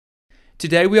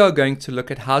Today we are going to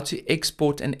look at how to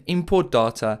export and import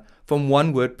data from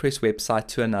one WordPress website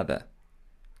to another.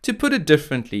 To put it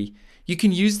differently, you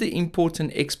can use the import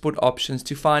and export options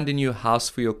to find a new house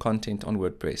for your content on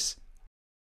WordPress.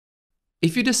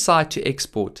 If you decide to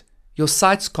export, your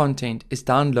site's content is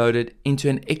downloaded into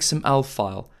an XML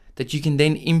file that you can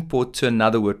then import to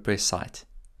another WordPress site.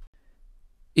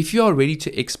 If you are ready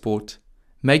to export,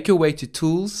 make your way to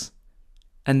Tools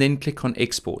and then click on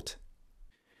Export.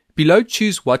 Below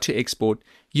Choose what to export,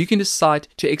 you can decide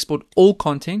to export all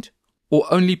content, or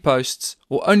only posts,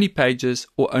 or only pages,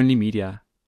 or only media.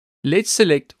 Let's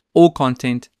select all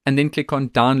content and then click on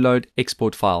Download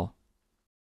Export File.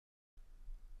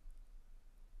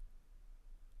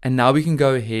 And now we can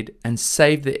go ahead and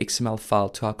save the XML file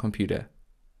to our computer.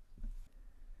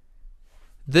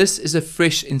 This is a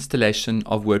fresh installation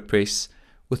of WordPress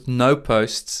with no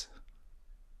posts,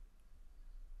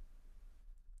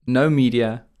 no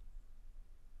media,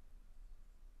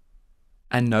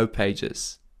 and no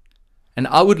pages. And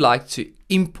I would like to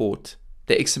import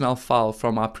the XML file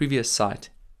from our previous site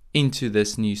into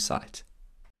this new site.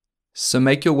 So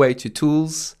make your way to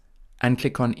Tools and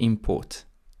click on Import.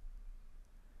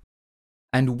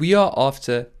 And we are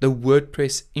after the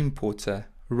WordPress importer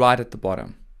right at the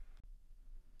bottom.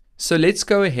 So let's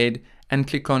go ahead and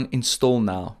click on Install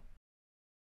Now.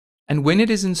 And when it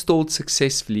is installed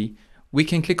successfully, we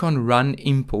can click on Run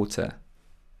Importer.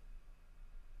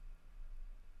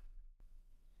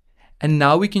 And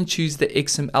now we can choose the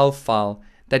XML file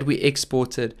that we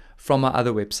exported from our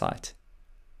other website.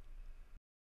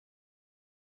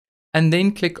 And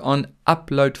then click on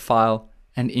Upload File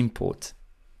and Import.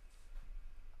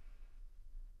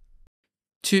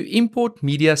 To import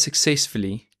media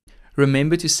successfully,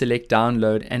 remember to select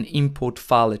Download and Import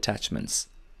File Attachments.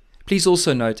 Please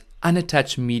also note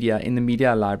unattached media in the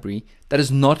media library that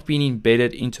has not been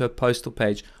embedded into a postal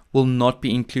page will not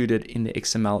be included in the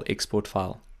XML export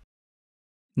file.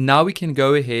 Now we can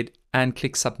go ahead and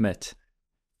click Submit,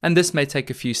 and this may take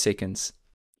a few seconds.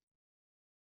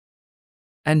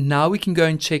 And now we can go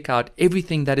and check out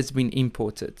everything that has been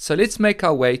imported. So let's make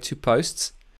our way to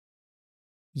Posts.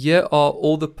 Here are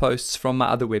all the posts from my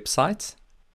other website,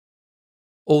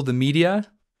 all the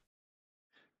media,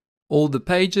 all the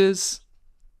pages,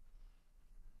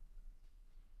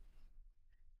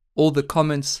 all the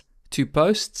comments to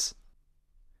posts.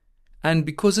 And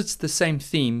because it's the same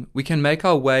theme, we can make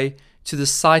our way to the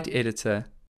site editor,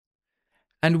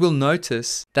 and we'll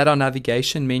notice that our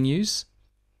navigation menus,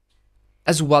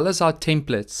 as well as our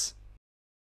templates,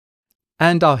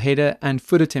 and our header and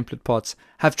footer template pods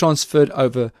have transferred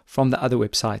over from the other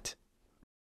website.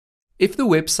 If the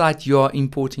website you are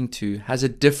importing to has a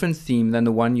different theme than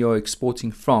the one you are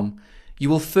exporting from, you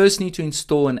will first need to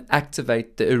install and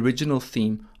activate the original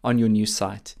theme on your new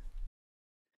site.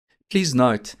 Please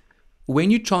note, when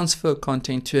you transfer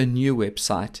content to a new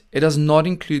website, it does not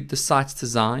include the site's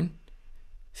design,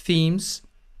 themes,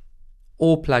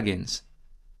 or plugins.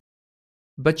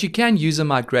 But you can use a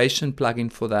migration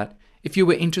plugin for that if you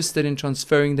were interested in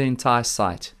transferring the entire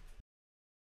site.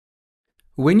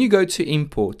 When you go to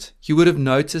import, you would have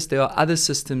noticed there are other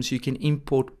systems you can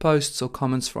import posts or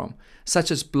comments from,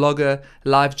 such as Blogger,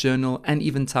 LiveJournal, and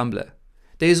even Tumblr.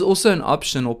 There is also an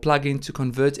option or plugin to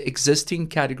convert existing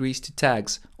categories to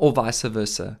tags, or vice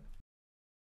versa.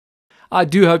 I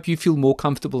do hope you feel more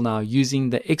comfortable now using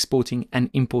the exporting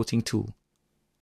and importing tool.